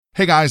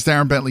Hey guys,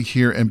 Darren Bentley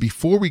here, and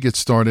before we get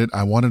started,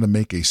 I wanted to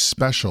make a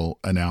special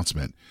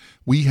announcement.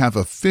 We have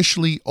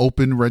officially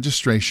opened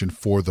registration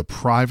for the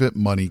Private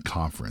Money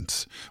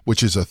Conference,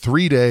 which is a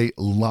 3-day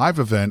live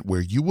event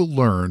where you will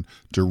learn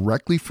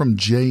directly from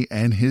Jay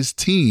and his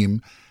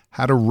team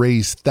how to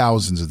raise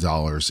thousands of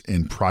dollars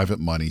in private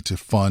money to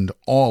fund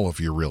all of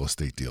your real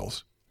estate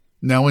deals.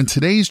 Now, in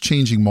today's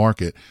changing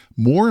market,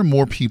 more and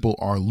more people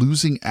are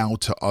losing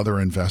out to other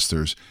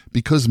investors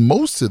because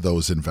most of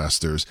those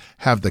investors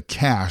have the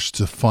cash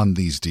to fund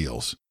these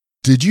deals.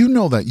 Did you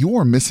know that you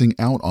are missing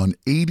out on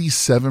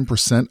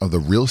 87% of the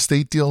real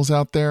estate deals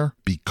out there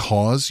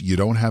because you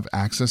don't have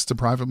access to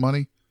private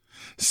money?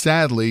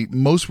 Sadly,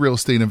 most real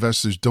estate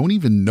investors don't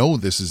even know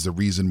this is the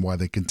reason why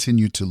they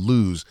continue to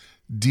lose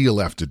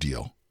deal after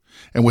deal.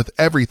 And with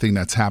everything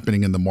that's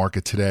happening in the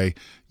market today,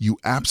 you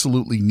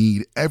absolutely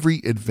need every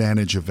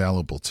advantage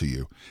available to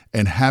you.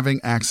 And having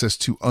access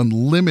to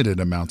unlimited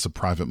amounts of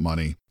private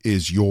money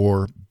is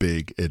your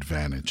big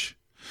advantage.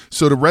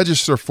 So to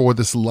register for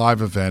this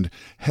live event,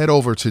 head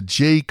over to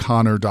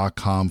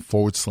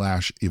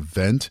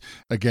jayconner.com/event.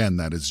 Again,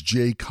 that is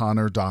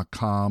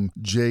jayconner.com,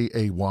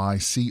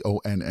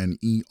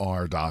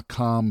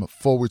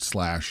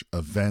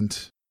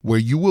 jayconner.com/event, where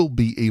you will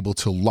be able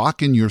to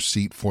lock in your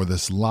seat for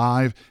this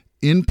live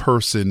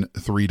in-person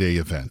 3-day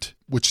event,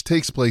 which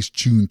takes place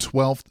June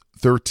 12th,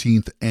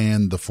 13th,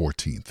 and the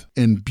 14th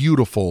in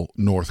beautiful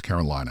North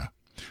Carolina.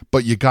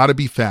 But you got to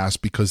be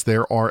fast because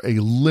there are a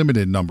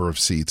limited number of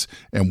seats,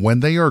 and when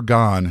they are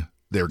gone,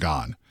 they're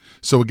gone.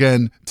 So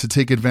again, to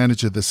take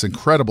advantage of this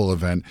incredible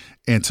event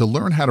and to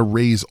learn how to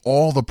raise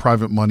all the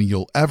private money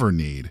you'll ever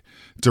need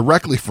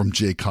directly from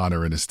Jay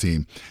Conner and his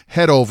team,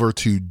 head over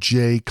to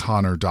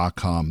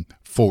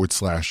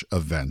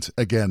jayconner.com/event.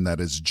 Again,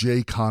 that is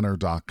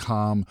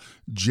jayconner.com,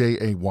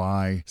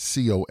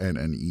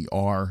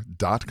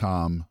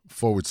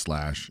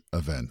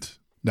 jayconner.com/event.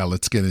 Now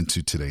let's get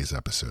into today's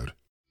episode.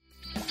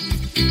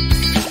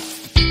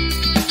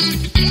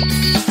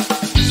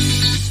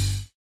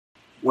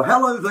 Well,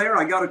 hello there.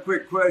 I got a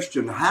quick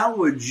question. How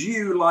would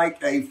you like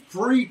a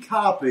free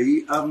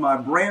copy of my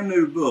brand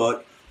new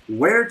book,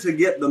 Where to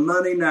Get the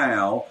Money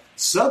Now?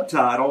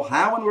 Subtitle,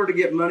 How and Where to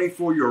Get Money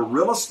for Your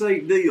Real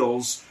Estate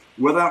Deals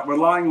Without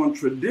Relying on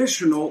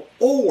Traditional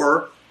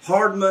or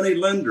Hard Money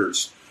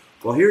Lenders.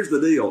 Well, here's the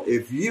deal.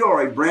 If you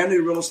are a brand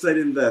new real estate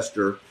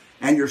investor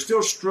and you're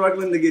still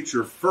struggling to get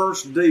your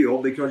first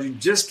deal because you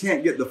just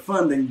can't get the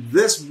funding,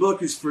 this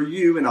book is for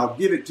you, and I'll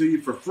give it to you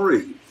for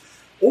free.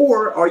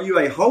 Or are you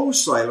a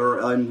wholesaler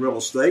in real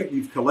estate?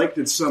 You've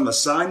collected some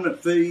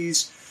assignment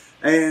fees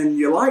and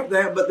you like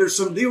that, but there's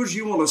some deals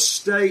you want to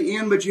stay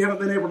in, but you haven't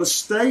been able to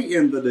stay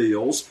in the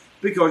deals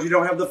because you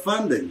don't have the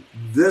funding.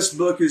 This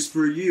book is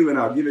for you, and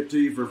I'll give it to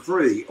you for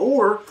free.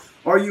 Or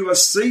are you a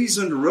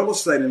seasoned real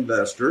estate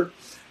investor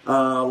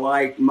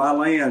like my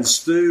land,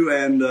 Stu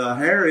and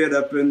Harriet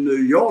up in New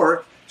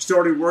York,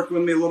 started working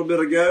with me a little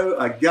bit ago.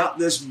 I got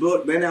this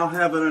book. They now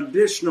have an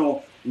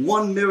additional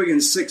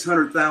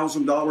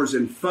 $1,600,000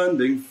 in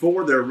funding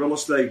for their real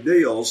estate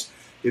deals.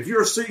 If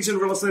you're a seasoned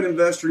real estate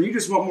investor and you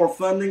just want more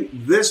funding,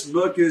 this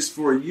book is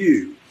for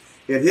you.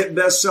 It hit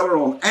bestseller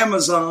on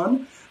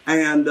Amazon.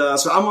 And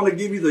so I'm going to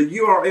give you the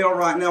URL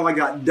right now. I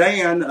got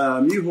Dan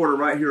Muhorter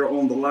right here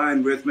on the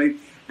line with me.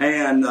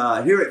 And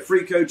here at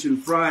Free Coaching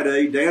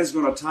Friday, Dan's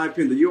going to type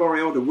in the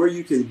URL to where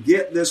you can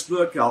get this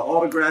book. I'll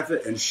autograph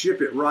it and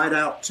ship it right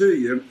out to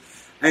you.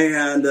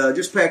 And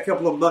just pay a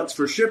couple of bucks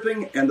for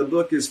shipping, and the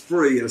book is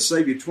free. It'll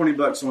save you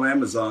 $20 on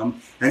Amazon.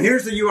 And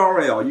here's the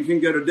URL. You can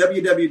go to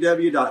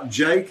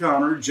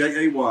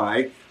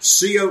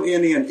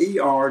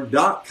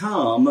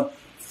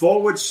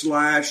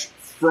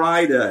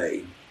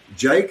www.jayconner.com/Friday.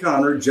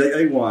 Jayconner,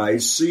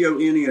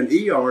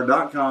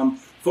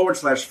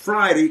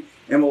 JayConner.com/Friday,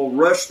 and we'll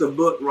rush the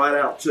book right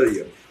out to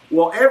you.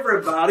 Well,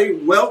 everybody,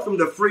 welcome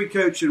to Free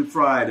Coaching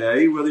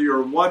Friday. Whether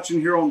you're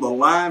watching here on the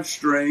live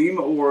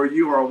stream or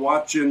you are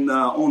watching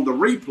on the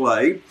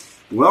replay,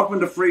 welcome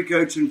to Free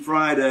Coaching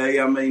Friday.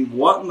 I mean,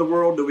 what in the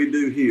world do we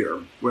do here?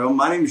 Well,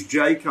 my name is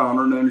Jay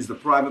Conner, known as the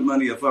Private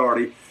Money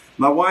Authority.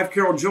 My wife,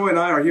 Carol Joy, and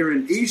I are here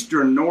in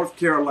eastern North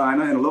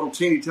Carolina in a little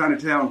teeny tiny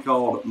town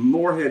called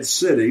Morehead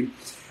City.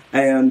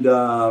 And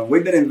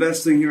we've been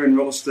investing here in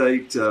real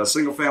estate,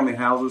 single-family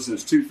houses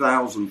since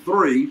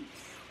 2003.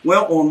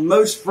 Well, on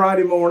most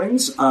Friday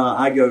mornings,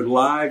 I go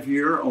live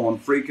here on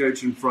Free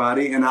Coaching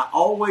Friday, and I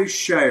always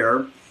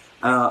share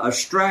a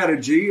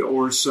strategy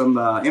or some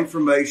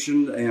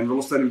information in real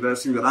estate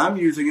investing that I'm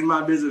using in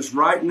my business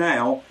right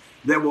now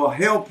that will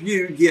help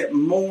you get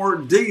more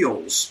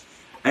deals.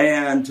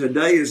 And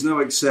today is no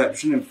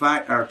exception. In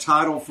fact, our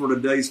title for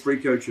today's Free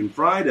Coaching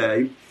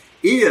Friday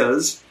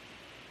is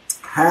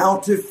How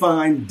to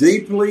Find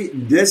Deeply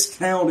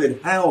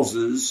Discounted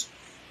Houses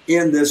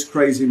in This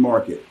Crazy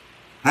Market.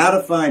 How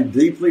to find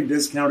deeply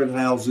discounted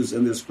houses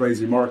in this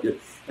crazy market.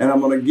 And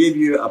I'm going to give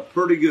you a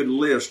pretty good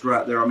list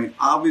right there. I mean,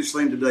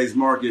 obviously in today's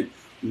market,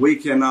 we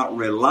cannot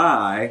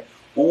rely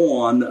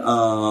on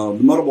the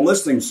multiple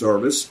listing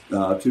service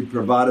to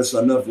provide us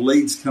enough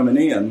leads coming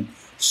in.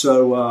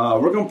 So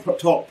we're going to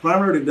talk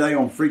primarily today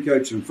on Free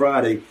Coaching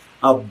Friday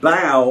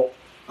about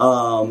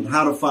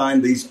how to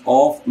find these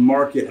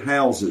off-market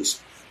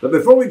houses. But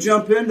before we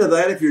jump into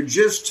that, if you're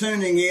just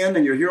tuning in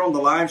and you're here on the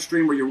live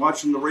stream or you're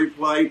watching the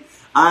replay,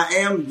 I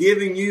am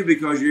giving you,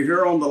 because you're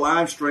here on the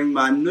live stream,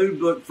 my new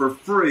book for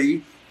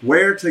free,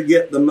 Where to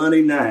Get the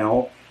Money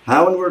Now,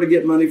 How and Where to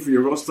Get Money for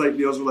Your Real Estate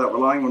Deals Without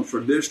Relying on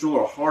Traditional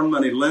or Hard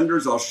Money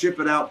Lenders. I'll ship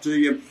it out to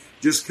you.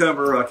 Just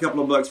cover a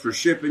couple of bucks for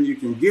shipping. You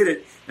can get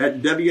it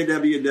at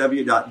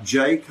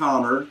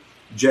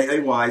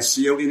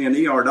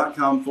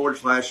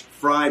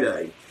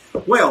www.jayconner.com/Friday.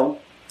 Well,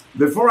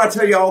 before I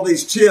tell you all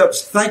these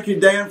tips, thank you,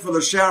 Dan, for the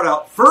shout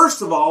out.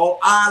 First of all,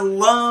 I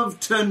love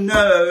to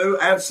know,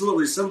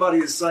 absolutely, somebody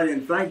is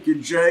saying, thank you,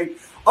 Jay.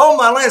 Oh,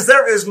 my lands,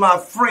 there is my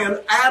friend,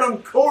 Adam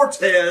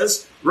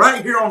Cortez,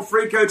 right here on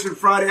Free Coaching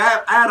Friday.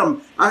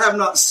 Adam, I have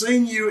not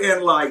seen you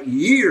in like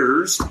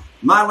years.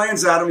 My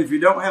lands, Adam, if you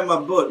don't have my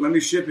book, let me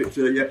ship it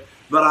to you.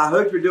 But I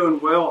hope you're doing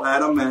well,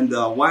 Adam, and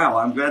wow,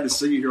 I'm glad to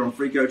see you here on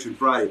Free Coaching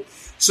Friday.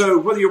 So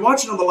whether you're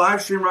watching on the live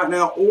stream right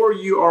now or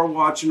you are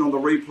watching on the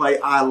replay,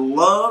 I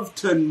love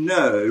to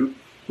know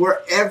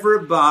where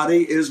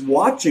everybody is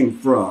watching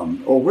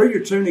from or where you're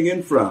tuning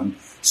in from.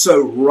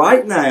 So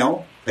right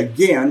now,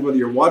 again, whether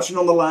you're watching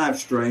on the live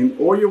stream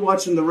or you're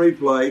watching the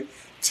replay,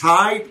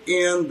 type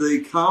in the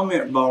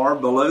comment bar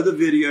below the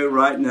video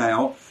right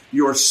now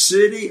your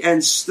city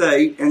and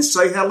state and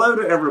say hello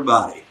to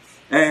everybody.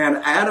 And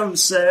Adam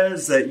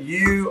says that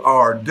you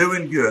are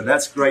doing good.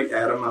 That's great,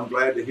 Adam. I'm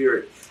glad to hear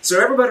it. So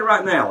everybody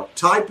right now,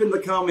 type in the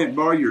comment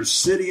bar your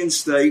city and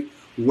state,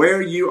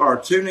 where you are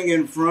tuning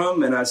in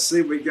from. And I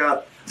see we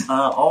got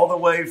all the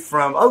way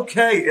from,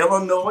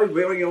 Illinois,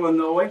 Wheeling,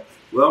 Illinois.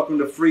 Welcome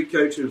to Free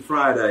Coaching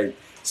Friday.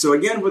 So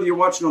again, whether you're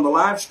watching on the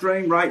live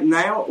stream right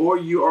now or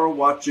you are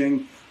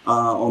watching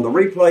on the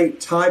replay,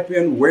 type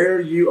in where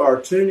you are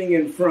tuning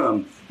in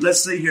from.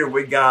 Let's see here.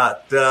 We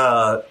got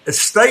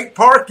State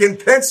Park in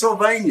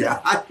Pennsylvania.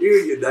 I hear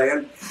you,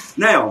 Dan.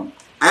 Now,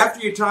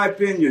 after you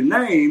type in your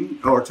name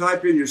or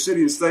type in your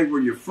city and state where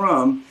you're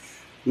from,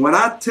 when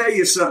I tell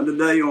you something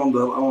today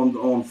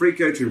on Free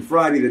Coaching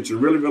Friday that you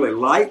really, really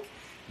like,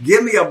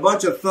 give me a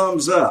bunch of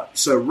thumbs up.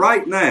 So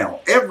right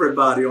now,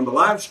 everybody on the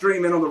live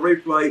stream and on the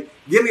replay,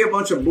 give me a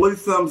bunch of blue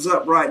thumbs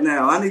up right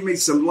now. I need me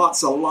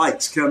lots of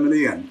likes coming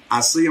in. I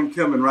see them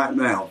coming right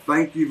now.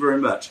 Thank you very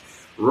much.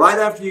 Right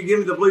after you give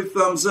me the blue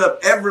thumbs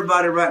up,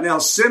 everybody right now,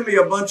 send me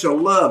a bunch of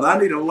love. I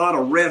need a lot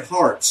of red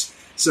hearts.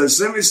 So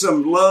send me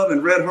some love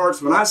and red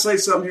hearts. When I say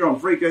something here on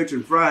Free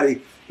Coaching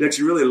Friday that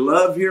you really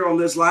love here on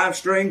this live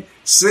stream,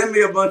 send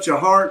me a bunch of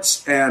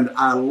hearts, and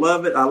I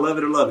love it. I love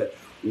it. I love it.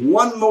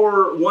 One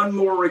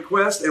more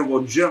request, and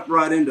we'll jump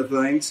right into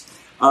things.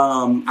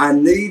 I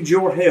need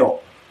your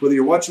help. Whether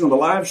you're watching on the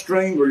live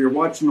stream or you're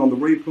watching on the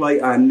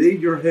replay, I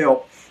need your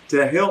help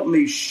to help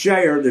me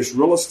share this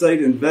real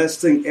estate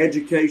investing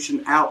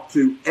education out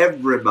to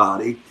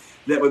everybody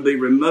that would be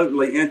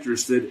remotely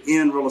interested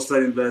in real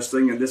estate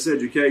investing and this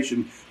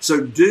education. So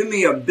do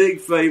me a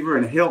big favor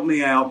and help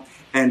me out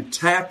and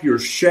tap your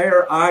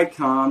share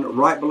icon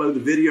right below the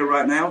video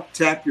right now.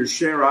 Tap your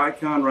share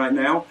icon right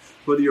now,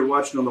 whether you're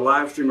watching on the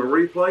live stream or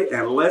replay,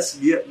 and let's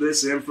get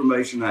this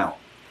information out.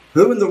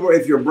 Who in the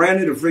world, if you're brand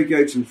new to Free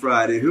Coaching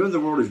Friday, who in the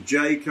world is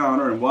Jay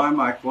Conner, and why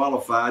am I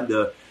qualified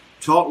to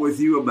talk with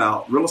you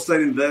about real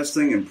estate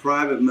investing and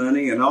private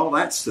money and all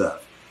that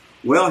stuff?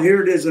 Well,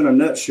 here it is in a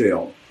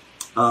nutshell.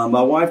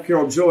 My wife,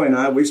 Carol Joy, and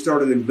I, we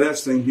started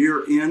investing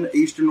here in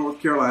Eastern North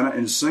Carolina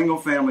in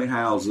single-family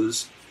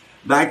houses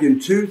back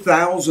in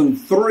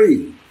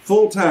 2003,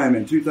 full-time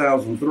in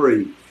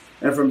 2003.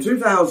 And from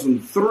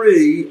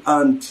 2003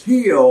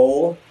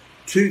 until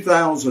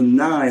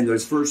 2009,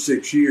 those first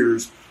 6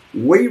 years,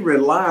 we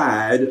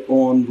relied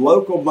on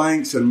local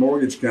banks and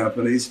mortgage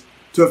companies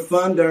to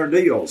fund our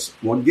deals.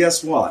 Well,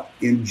 guess what?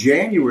 In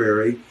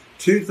January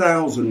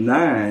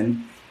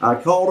 2009, I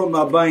called up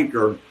my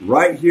banker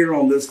right here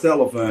on this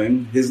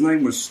telephone. His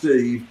name was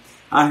Steve.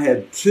 I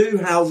had 2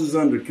 houses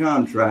under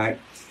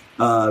contract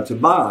to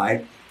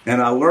buy,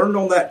 and I learned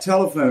on that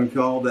telephone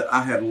call that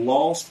I had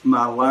lost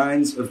my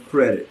lines of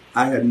credit.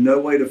 I had no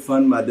way to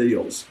fund my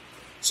deals.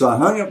 So I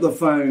hung up the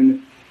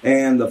phone,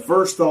 and the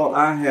first thought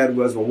I had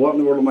was, well, what in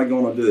the world am I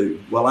going to do?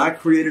 Well, I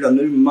created a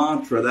new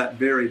mantra that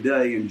very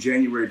day in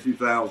January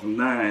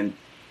 2009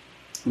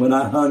 when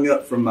I hung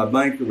up from my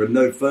banker with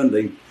no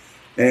funding.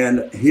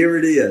 And here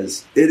it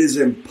is. It is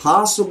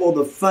impossible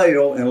to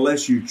fail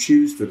unless you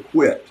choose to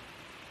quit.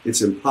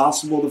 It's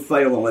impossible to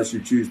fail unless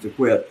you choose to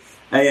quit.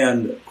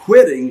 And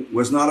quitting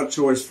was not a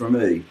choice for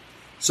me.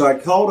 So I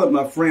called up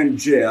my friend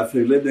Jeff,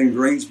 who lived in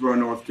Greensboro,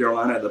 North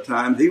Carolina at the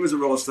time. He was a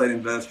real estate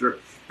investor.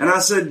 And I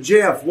said,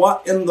 Jeff,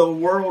 what in the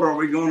world are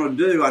we going to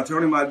do? I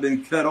told him I'd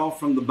been cut off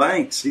from the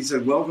banks. He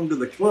said, welcome to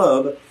the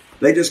club.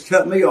 They just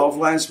cut me off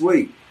last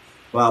week.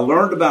 Well, I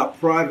learned about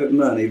private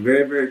money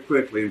very, very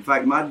quickly. In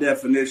fact, my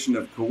definition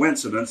of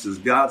coincidence is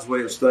God's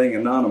way of staying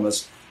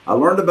anonymous. I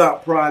learned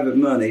about private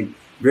money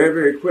very,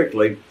 very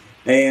quickly.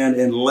 And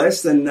in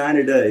less than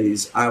 90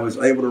 days, I was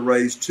able to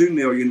raise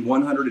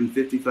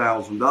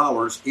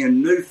 $2,150,000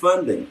 in new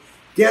funding.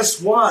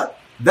 Guess what?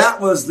 That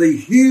was the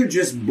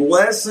hugest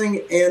blessing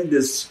in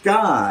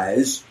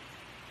disguise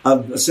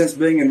since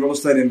being in real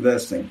estate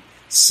investing.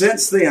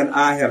 Since then,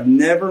 I have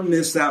never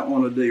missed out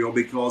on a deal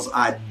because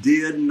I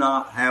did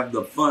not have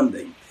the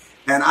funding.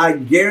 And I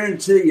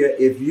guarantee you,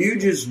 if you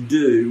just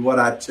do what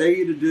I tell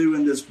you to do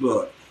in this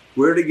book,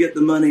 Where to Get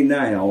the Money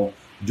Now,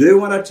 do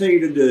what I tell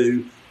you to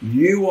do,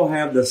 you will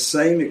have the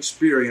same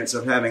experience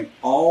of having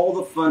all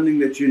the funding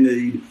that you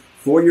need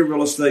for your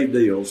real estate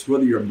deals,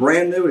 whether you're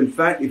brand new. In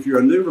fact, if you're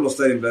a new real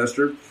estate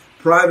investor,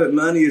 private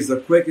money is the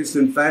quickest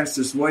and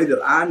fastest way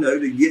that I know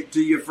to get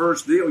to your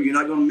first deal. You're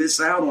not going to miss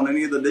out on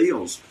any of the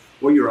deals.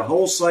 Well, you're a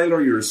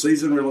wholesaler, you're a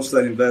seasoned real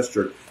estate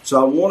investor.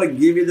 So I want to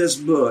give you this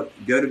book.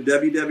 Go to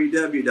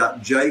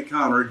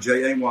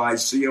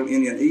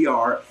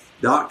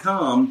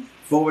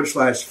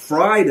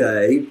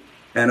www.jayconner.com/Friday,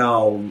 and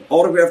I'll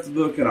autograph the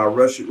book and I'll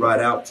rush it right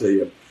out to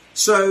you.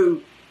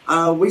 So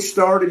we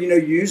started,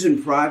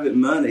 using private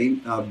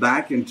money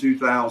back in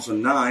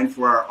 2009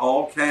 for our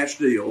all-cash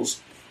deals.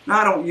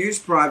 Now, I don't use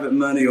private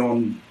money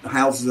on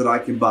houses that I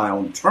can buy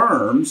on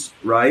terms,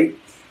 right?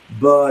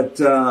 But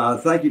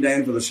thank you,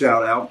 Dan, for the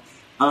shout out.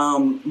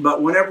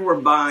 But whenever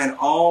we're buying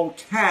all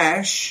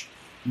cash,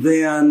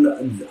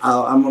 then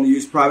I'm going to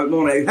use private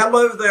money.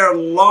 Hello there,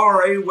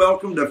 Laurie.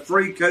 Welcome to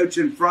Free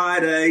Coaching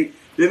Friday.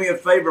 Do me a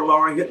favor,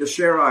 Laurie, hit the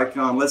share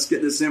icon. Let's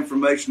get this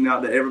information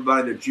out to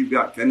everybody that you've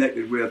got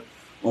connected with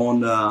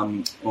on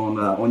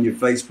your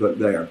Facebook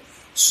there.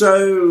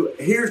 So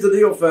here's the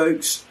deal,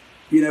 folks.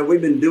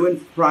 We've been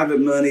doing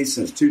private money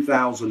since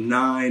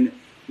 2009.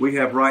 We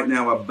have right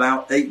now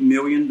about $8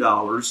 million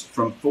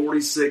from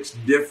 46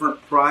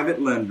 different private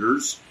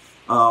lenders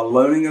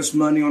loaning us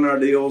money on our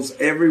deals,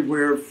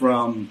 everywhere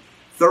from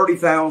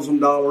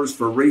 $30,000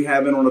 for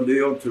rehabbing on a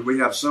deal to we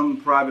have some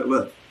private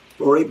lender,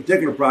 or a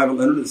particular private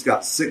lender that's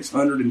got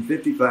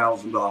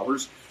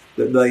 $650,000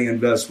 that they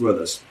invest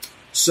with us.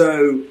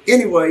 So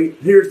anyway,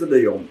 here's the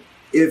deal.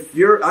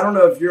 I don't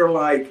know if you're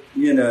like,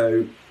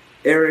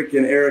 Eric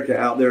and Erica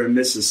out there in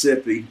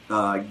Mississippi,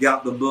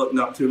 got the book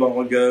not too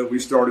long ago. We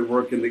started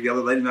working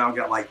together. They now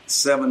got like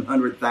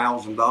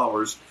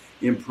 $700,000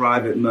 in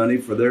private money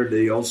for their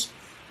deals.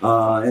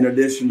 In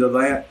addition to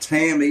that,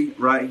 Tammy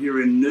right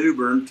here in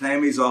Newbern,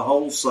 Tammy's a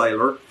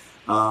wholesaler.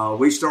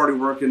 We started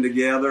working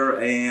together,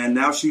 and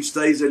now she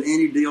stays in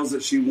any deals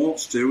that she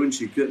wants to, and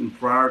she couldn't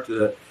prior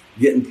to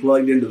getting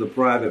plugged into the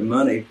private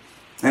money.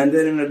 And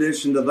then in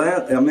addition to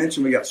that, I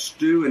mentioned we got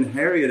Stu and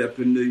Harriet up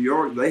in New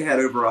York. They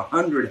had over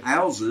 100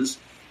 houses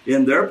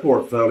in their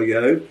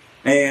portfolio,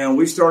 and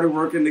we started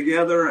working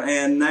together,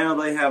 and now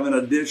they have an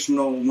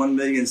additional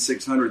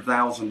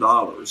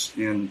 $1,600,000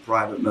 in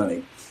private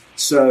money.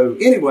 So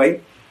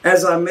anyway,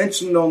 as I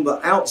mentioned on the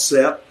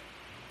outset,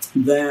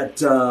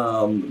 that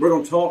we're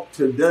going to talk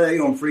today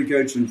on Free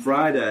Coaching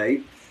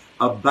Friday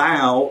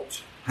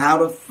about how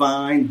to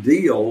find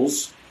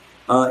deals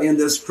in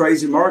this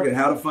crazy market,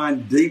 how to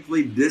find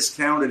deeply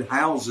discounted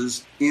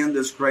houses in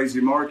this crazy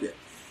market.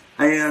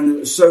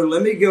 And so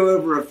let me go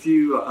over a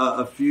few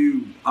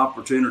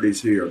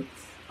opportunities here.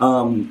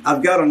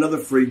 I've got another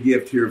free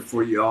gift here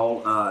for you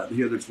all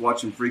here that's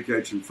watching Free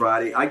Coaching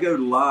Friday. I go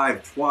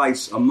live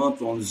twice a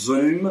month on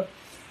Zoom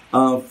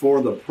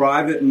for the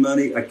Private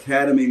Money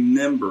Academy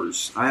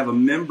members. I have a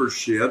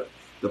membership,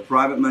 the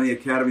Private Money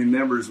Academy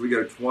members. We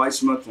go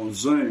twice a month on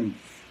Zoom.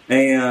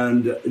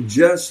 And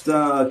just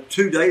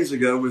 2 days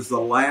ago was the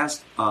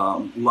last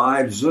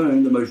live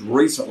Zoom, the most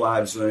recent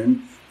live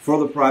Zoom for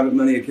the Private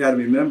Money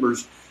Academy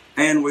members.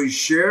 And we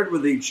shared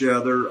with each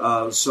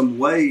other some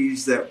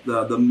ways that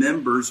the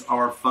members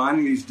are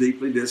finding these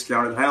deeply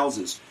discounted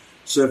houses.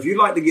 So if you'd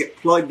like to get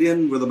plugged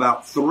in with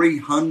about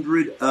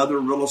 300 other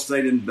real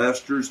estate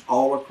investors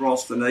all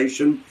across the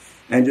nation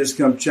and just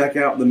come check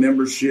out the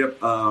membership,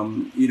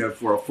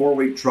 for a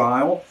 4-week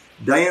trial,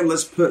 Dan,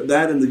 let's put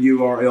that in the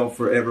URL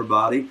for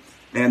everybody.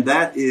 And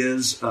that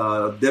is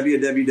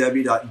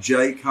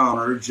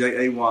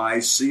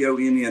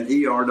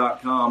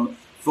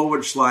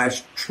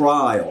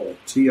www.jayconner.com/trial,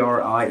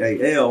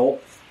 TRIAL,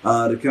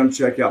 to come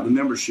check out the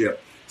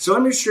membership. So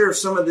let me share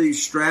some of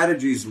these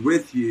strategies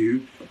with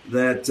you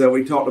that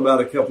we talked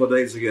about a couple of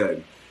days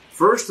ago.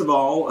 First of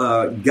all,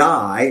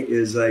 Guy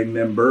is a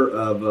member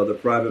of the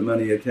Private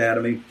Money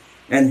Academy.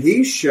 And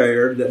he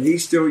shared that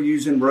he's still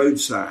using road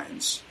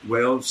signs.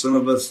 Well, some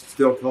of us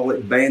still call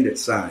it bandit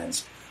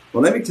signs.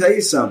 Well, let me tell you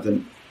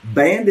something.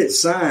 Bandit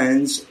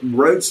signs,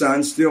 road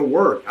signs still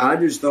work. I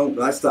just don't,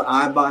 that's the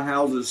I buy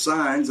houses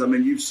signs. I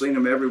mean, you've seen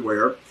them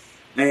everywhere.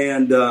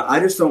 And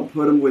I just don't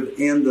put them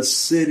within the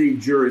city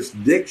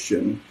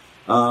jurisdiction.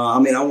 I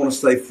want to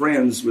stay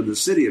friends with the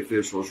city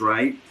officials,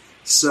 right?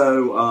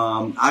 So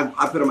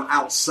I put them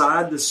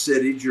outside the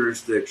city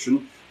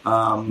jurisdiction.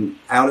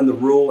 Out in the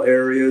rural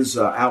areas,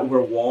 out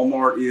where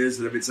Walmart is,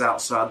 if it's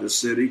outside the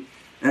city.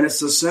 And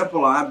it's a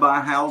simple I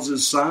buy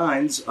houses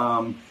signs.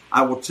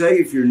 I will tell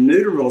you, if you're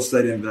new to real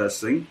estate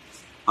investing,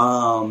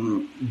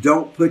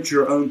 Don't put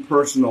your own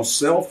personal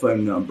cell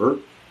phone number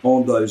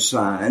on those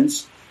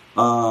signs.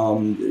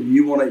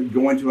 You want to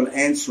go into an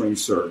answering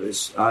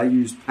service. I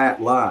use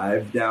Pat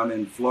Live down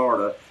in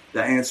Florida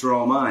to answer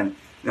all mine.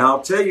 Now,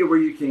 I'll tell you where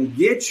you can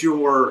get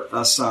your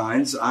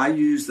signs. I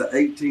use the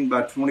 18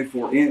 by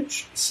 24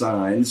 inch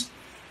signs.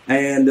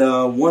 And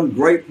one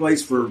great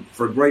place for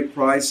great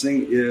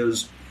pricing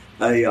is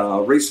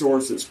a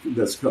resource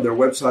that's their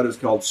website is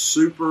called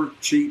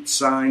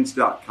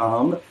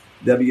supercheapsigns.com,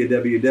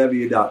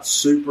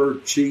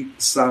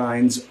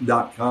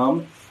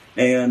 www.supercheapsigns.com.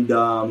 And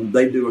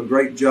they do a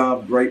great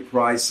job, great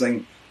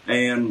pricing.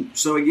 And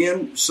so,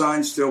 again,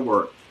 signs still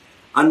work.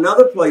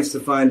 Another place to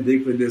find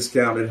deeply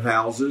discounted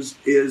houses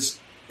is,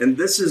 and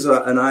this is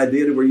an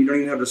idea to where you don't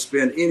even have to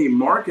spend any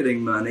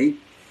marketing money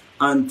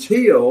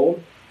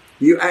until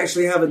you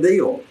actually have a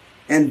deal.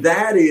 And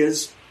that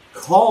is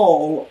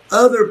call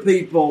other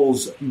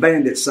people's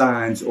bandit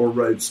signs or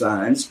road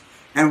signs.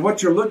 And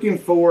what you're looking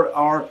for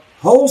are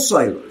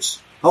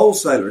wholesalers.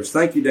 Wholesalers.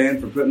 Thank you, Dan,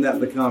 for putting that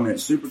in the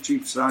comments.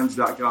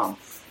 Supercheapsigns.com.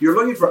 You're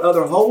looking for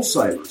other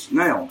wholesalers.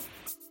 Now,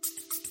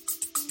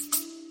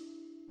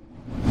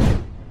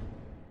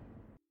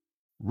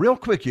 real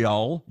quick,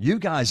 y'all, you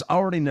guys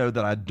already know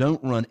that I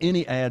don't run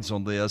any ads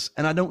on this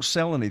and I don't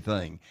sell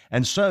anything.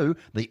 And so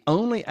the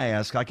only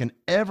ask I can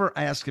ever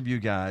ask of you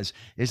guys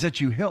is that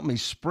you help me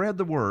spread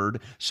the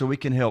word so we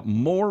can help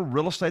more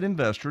real estate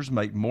investors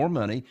make more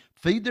money,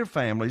 feed their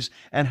families,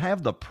 and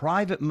have the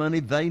private money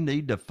they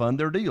need to fund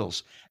their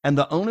deals. And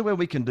the only way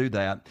we can do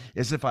that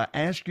is if I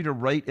ask you to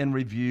rate and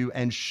review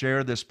and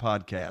share this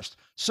podcast.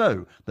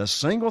 So the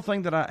single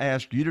thing that I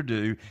ask you to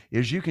do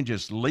is you can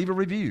just leave a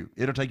review.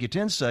 It'll take you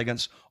 10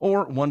 seconds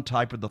or one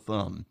type of the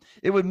thumb.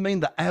 It would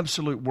mean the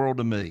absolute world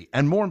to me.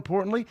 And more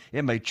importantly,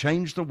 it may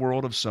change the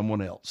world of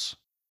someone else.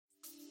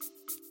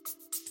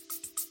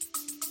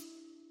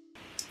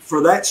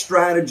 for that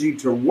strategy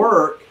to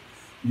work,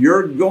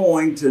 you're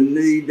going to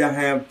need to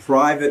have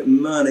private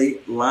money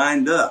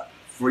lined up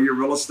for your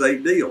real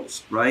estate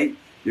deals, right?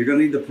 You're going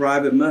to need the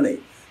private money.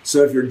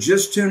 So if you're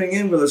just tuning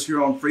in with us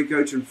here on Free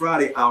Coaching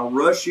Friday, I'll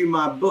rush you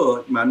my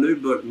book, my new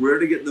book, Where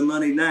to Get the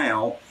Money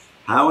Now,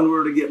 How and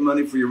Where to Get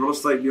Money for Your Real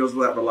Estate Deals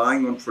Without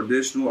Relying on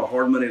Traditional or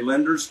Hard Money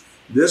Lenders.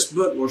 This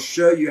book will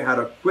show you how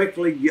to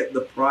quickly get the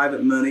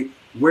private money,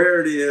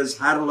 where it is,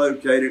 how to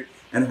locate it,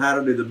 and how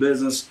to do the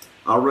business.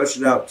 I'll rush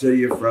it out to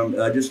you from,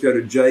 just go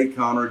to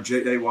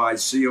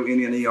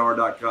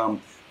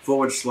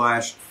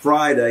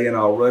jayconner.com/Friday, and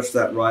I'll rush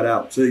that right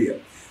out to you.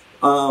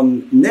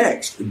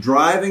 Next,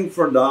 Driving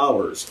for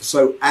Dollars.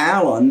 So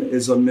Alan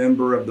is a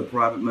member of the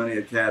Private Money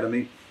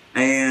Academy,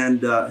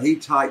 and he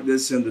typed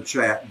this in the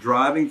chat,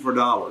 Driving for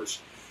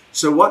Dollars.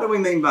 So what do we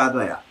mean by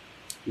that?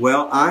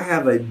 Well, I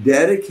have a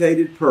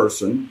dedicated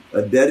person,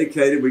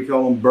 we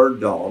call them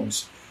bird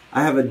dogs.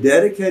 I have a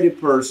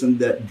dedicated person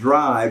that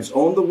drives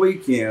on the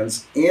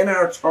weekends in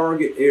our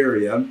target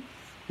area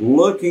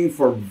looking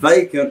for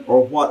vacant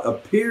or what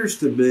appears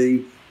to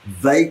be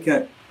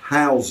vacant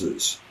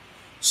houses.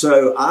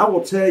 So I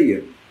will tell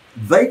you,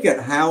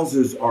 vacant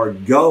houses are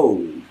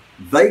gold.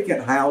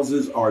 Vacant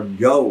houses are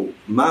gold.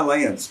 My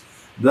lands,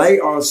 they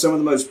are some of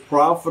the most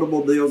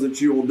profitable deals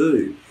that you will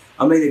do.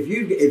 I mean, if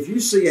you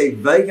see a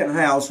vacant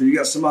house or you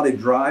got somebody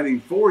driving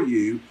for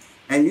you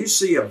and you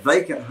see a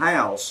vacant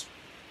house,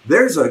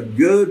 there's a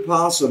good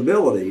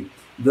possibility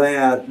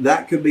that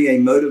that could be a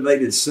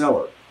motivated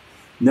seller.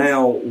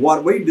 Now,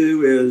 what we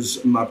do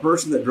is my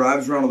person that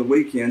drives around on the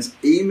weekends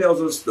emails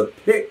us the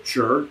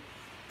picture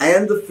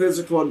and the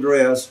physical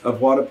address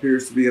of what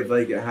appears to be a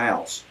vacant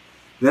house.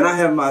 Then I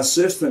have my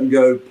assistant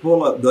go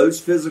pull up those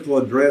physical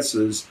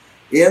addresses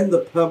in the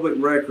public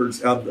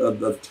records of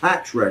the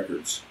tax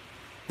records.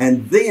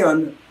 And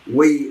then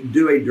we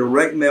do a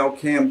direct mail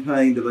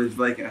campaign to those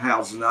vacant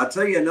houses. And I'll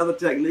tell you another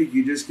technique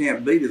you just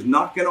can't beat is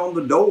knocking on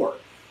the door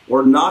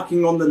or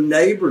knocking on the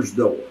neighbor's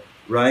door,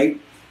 right?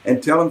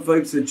 And telling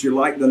folks that you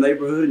like the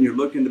neighborhood and you're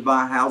looking to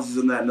buy houses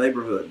in that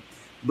neighborhood.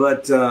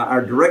 But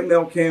our direct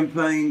mail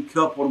campaign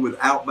coupled with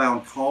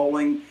outbound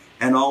calling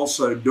and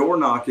also door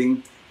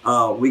knocking,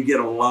 we get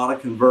a lot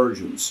of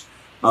conversions.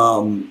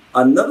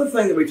 Another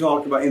thing that we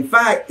talked about, in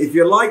fact, if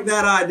you like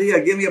that idea,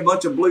 give me a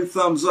bunch of blue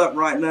thumbs up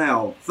right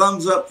now.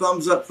 Thumbs up,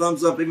 thumbs up,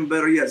 thumbs up. Even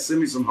better yet,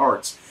 send me some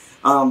hearts.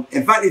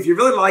 In fact, if you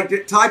really liked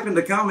it, type in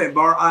the comment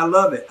bar, I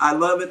love it, I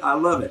love it, I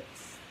love it.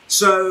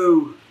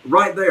 So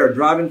right there,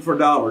 Driving for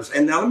Dollars.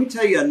 And now let me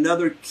tell you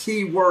another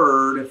key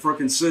word for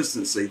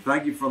consistency.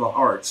 Thank you for the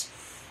hearts.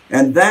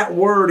 And that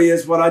word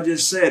is what I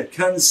just said,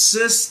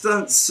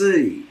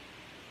 consistency.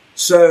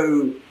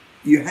 So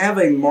you have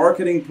a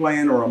marketing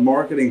plan or a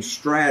marketing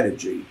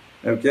strategy,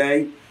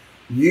 okay?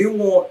 You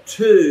want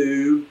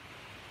to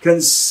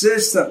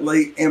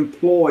consistently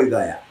employ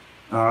that,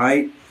 all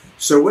right?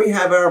 So we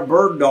have our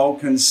bird dog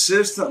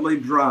consistently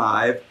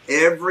drive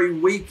every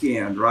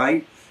weekend,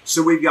 right?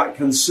 So we've got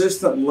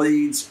consistent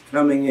leads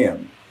coming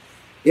in.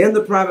 In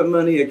the Private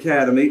Money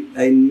Academy,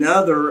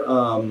 another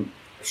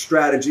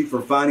strategy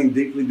for finding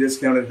deeply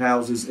discounted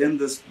houses in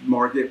this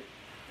market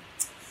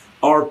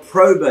are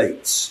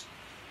probates.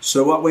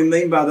 So what we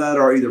mean by that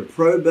are either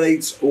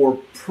probates or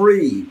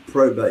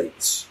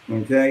pre-probates,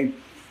 okay?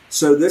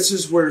 So this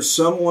is where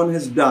someone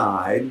has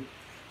died.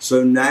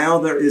 So now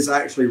there is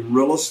actually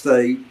real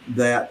estate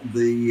that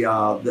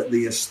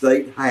the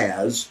estate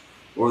has,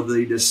 or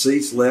the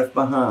deceased left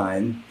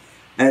behind.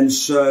 And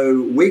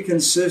so we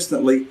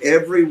consistently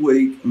every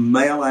week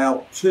mail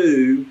out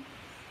to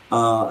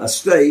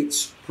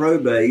estates,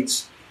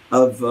 probates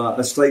of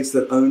estates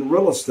that own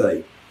real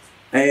estate.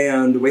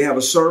 And we have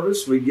a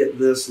service. We get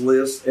this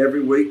list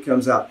every week,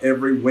 comes out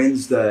every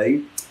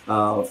Wednesday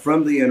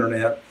from the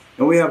internet.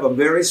 And we have a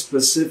very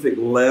specific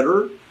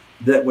letter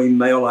that we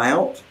mail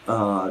out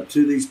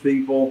to these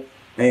people.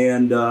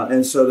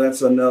 And so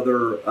that's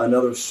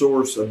another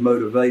source of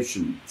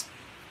motivation.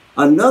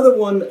 Another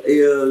one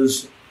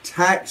is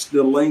tax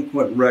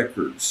delinquent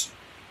records.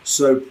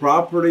 So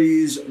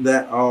properties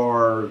that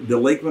are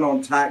delinquent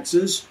on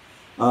taxes,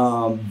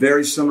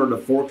 very similar to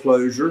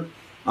foreclosure,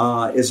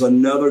 is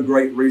another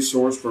great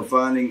resource for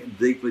finding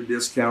deeply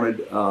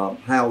discounted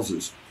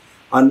houses.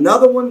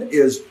 Another one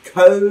is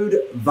code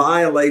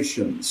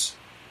violations.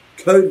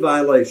 Code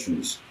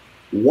violations.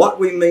 What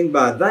we mean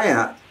by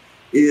that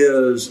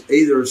is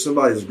either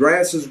somebody's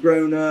grass has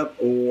grown up,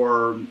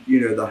 or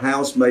the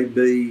house may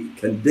be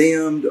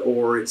condemned,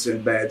 or it's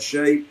in bad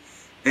shape,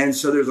 and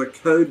so there's a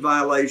code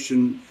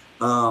violation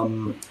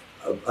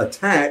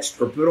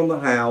attached or put on the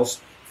house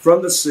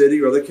from the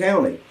city or the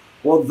county.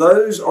 Well,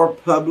 those are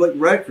public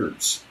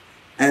records,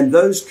 and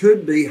those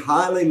could be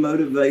highly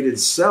motivated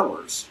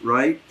sellers,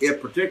 right?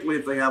 Particularly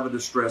if they have a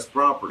distressed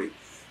property.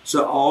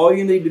 So all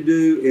you need to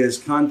do is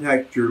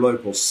contact your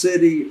local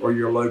city or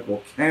your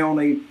local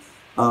county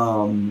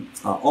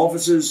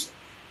offices.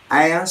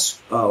 Ask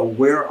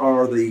where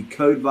are the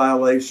code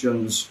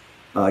violations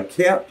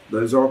kept.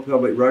 Those are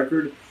public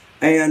record.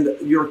 And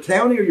your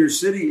county or your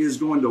city is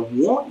going to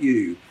want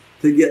you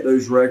to get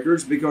those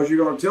records, because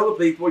you're going to tell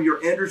the people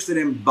you're interested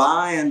in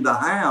buying the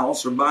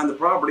house or buying the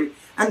property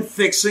and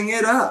fixing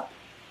it up.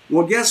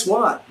 Well, guess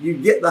what? You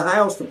get the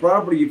house, the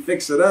property, you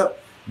fix it up.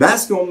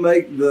 That's going to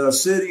make the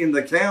city and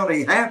the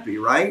county happy,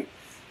 right?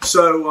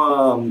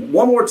 So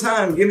one more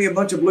time, give me a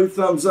bunch of blue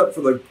thumbs up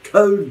for the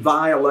code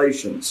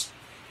violations.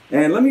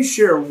 And let me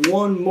share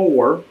one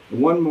more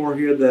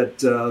here that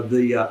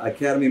the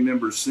Academy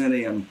members sent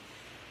in.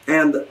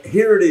 And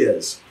here it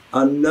is,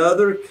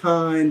 another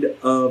kind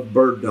of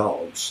bird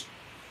dogs.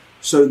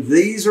 So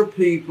these are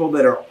people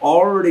that are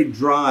already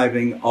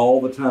driving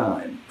all the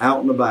time, out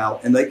and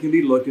about, and they can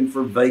be looking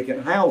for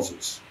vacant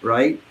houses,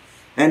 right?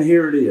 And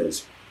here it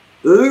is.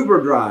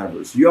 Uber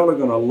drivers, y'all are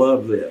going to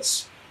love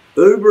this.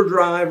 Uber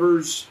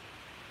drivers,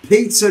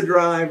 pizza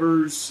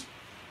drivers,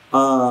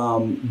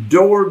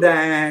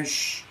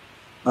 DoorDash,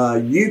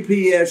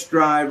 UPS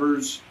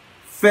drivers,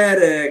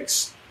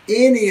 FedEx,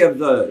 any of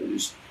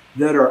those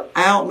that are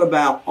out and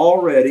about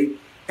already.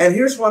 And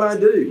here's what I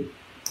do.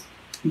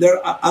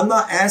 I'm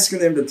not asking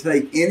them to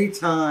take any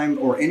time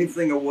or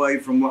anything away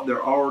from what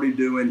they're already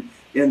doing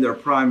in their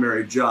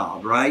primary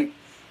job, right?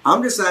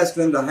 I'm just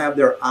asking them to have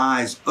their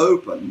eyes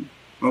open,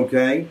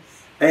 okay?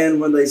 And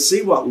when they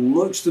see what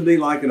looks to be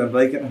like in a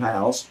vacant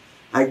house,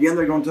 again,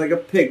 they're going to take a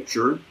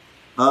picture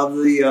of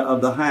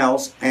the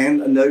house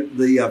and note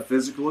the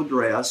physical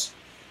address,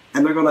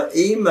 and they're going to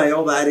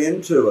email that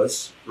in to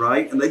us,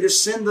 right? And they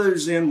just send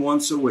those in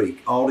once a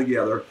week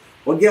altogether.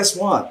 Well, guess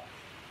what?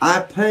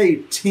 I pay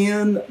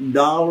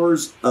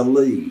 $10 a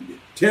lead.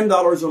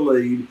 $10 a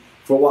lead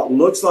for what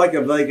looks like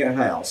a vacant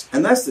house.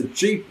 And that's a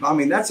cheap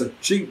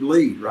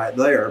lead right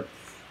there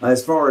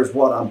as far as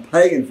what I'm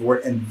paying for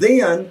it. And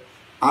then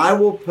I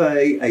will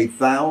pay a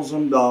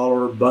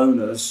 $1,000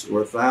 bonus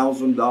or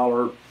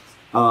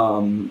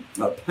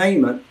 $1,000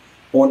 payment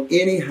on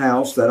any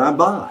house that I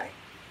buy.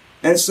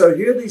 And so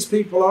here these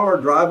people are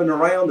driving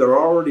around. They're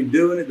already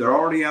doing it. They're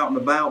already out and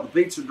about.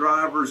 The pizza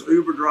drivers,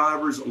 Uber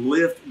drivers,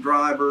 Lyft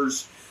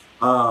drivers,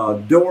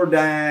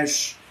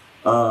 DoorDash,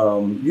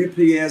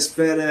 UPS,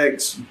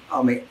 FedEx,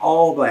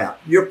 all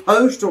that. Your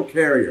postal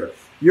carrier,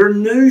 your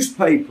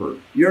newspaper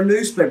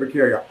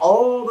carrier,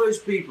 all those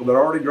people that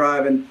are already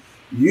driving,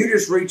 you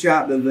just reach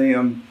out to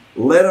them,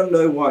 let them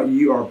know what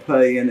you are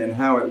paying and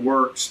how it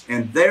works.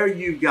 And there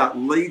you've got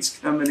leads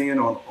coming in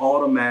on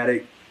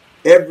automatic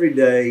every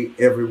day,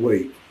 every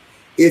week.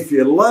 If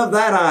you love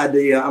that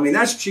idea,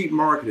 that's cheap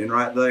marketing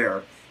right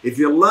there. If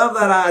you love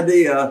that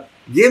idea,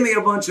 give me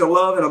a bunch of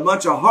love and a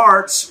bunch of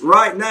hearts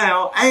right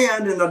now.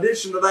 And in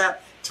addition to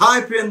that,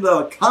 type in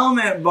the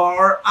comment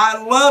bar,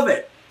 I love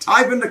it.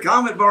 Type in the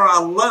comment bar, I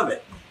love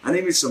it. I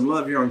need me some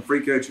love here on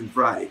Free Coaching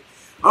Friday.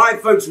 All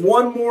right, folks, just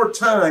one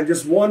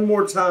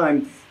more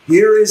time.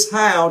 Here is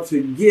how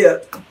to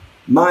get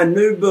my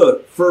new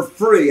book for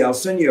free. I'll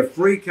send you a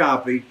free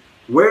copy.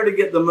 Where to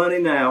get the money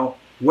now,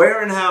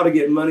 where and how to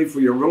get money for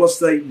your real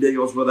estate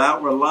deals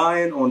without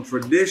relying on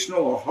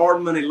traditional or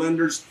hard money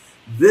lenders.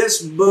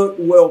 This book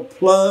will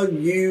plug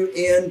you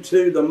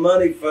into the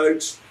money,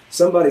 folks.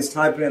 Somebody's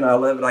typing in, I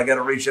love it. I got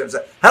to reach up and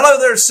say, hello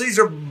there,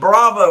 Caesar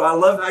Bravo. I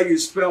love how you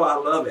spell, I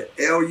love it.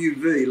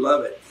 L-U-V,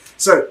 love it.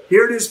 So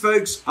here it is,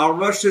 folks. I'll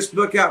rush this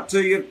book out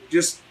to you.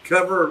 Just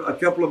cover a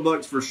couple of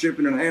bucks for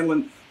shipping and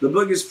handling. The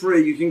book is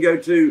free. You can go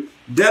to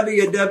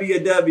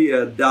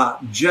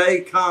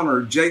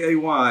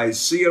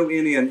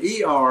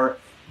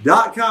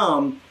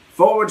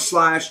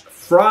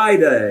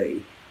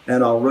www.jayconner.com/Friday,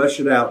 and I'll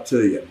rush it out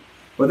to you.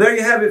 Well, there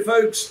you have it,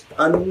 folks.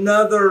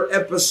 Another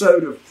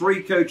episode of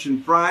Free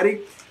Coaching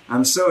Friday.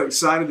 I'm so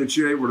excited that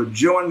you're able to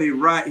join me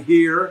right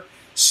here.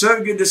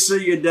 So good to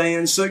see you,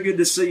 Dan. So good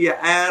to see you,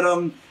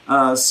 Adam,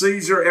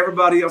 Caesar,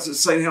 everybody else that's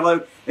saying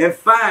hello. In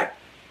fact,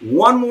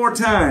 one more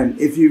time,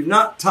 if you've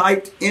not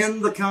typed in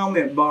the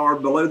comment bar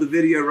below the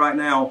video right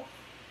now,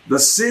 the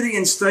city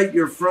and state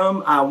you're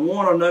from, I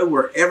want to know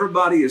where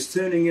everybody is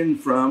tuning in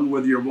from,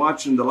 whether you're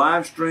watching the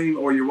live stream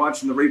or you're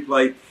watching the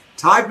replay.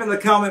 Type in the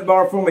comment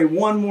bar for me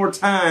one more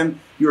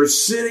time, your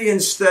city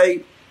and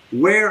state,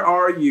 where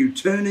are you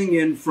tuning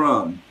in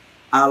from?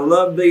 I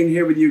love being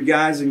here with you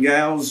guys and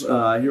gals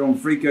here on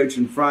Free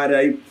Coaching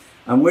Friday.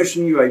 I'm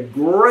wishing you a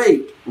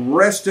great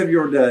rest of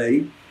your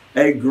day,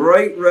 a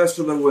great rest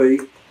of the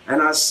week.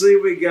 And I see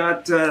we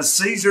got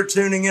Caesar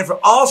tuning in from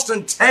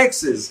Austin,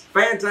 Texas.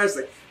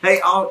 Fantastic. Hey,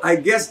 I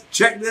guess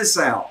check this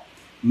out.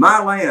 My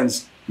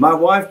lands, my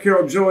wife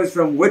Carol Joy is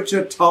from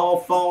Wichita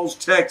Falls,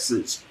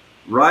 Texas.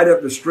 Right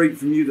up the street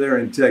from you there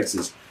in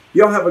Texas.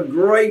 Y'all have a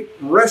great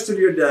rest of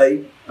your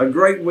day, a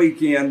great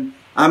weekend.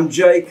 I'm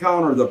Jay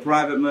Conner, the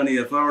Private Money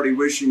Authority,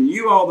 wishing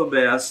you all the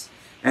best.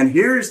 And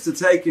here's to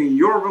taking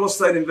your real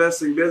estate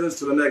investing business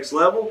to the next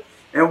level.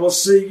 And we'll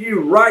see you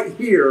right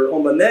here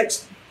on the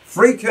next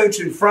Free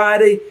Coaching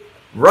Friday.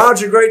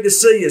 Roger, great to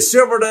see you.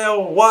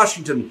 Silverdale,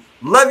 Washington.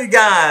 Love you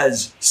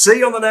guys. See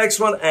you on the next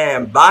one,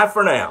 and bye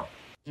for now.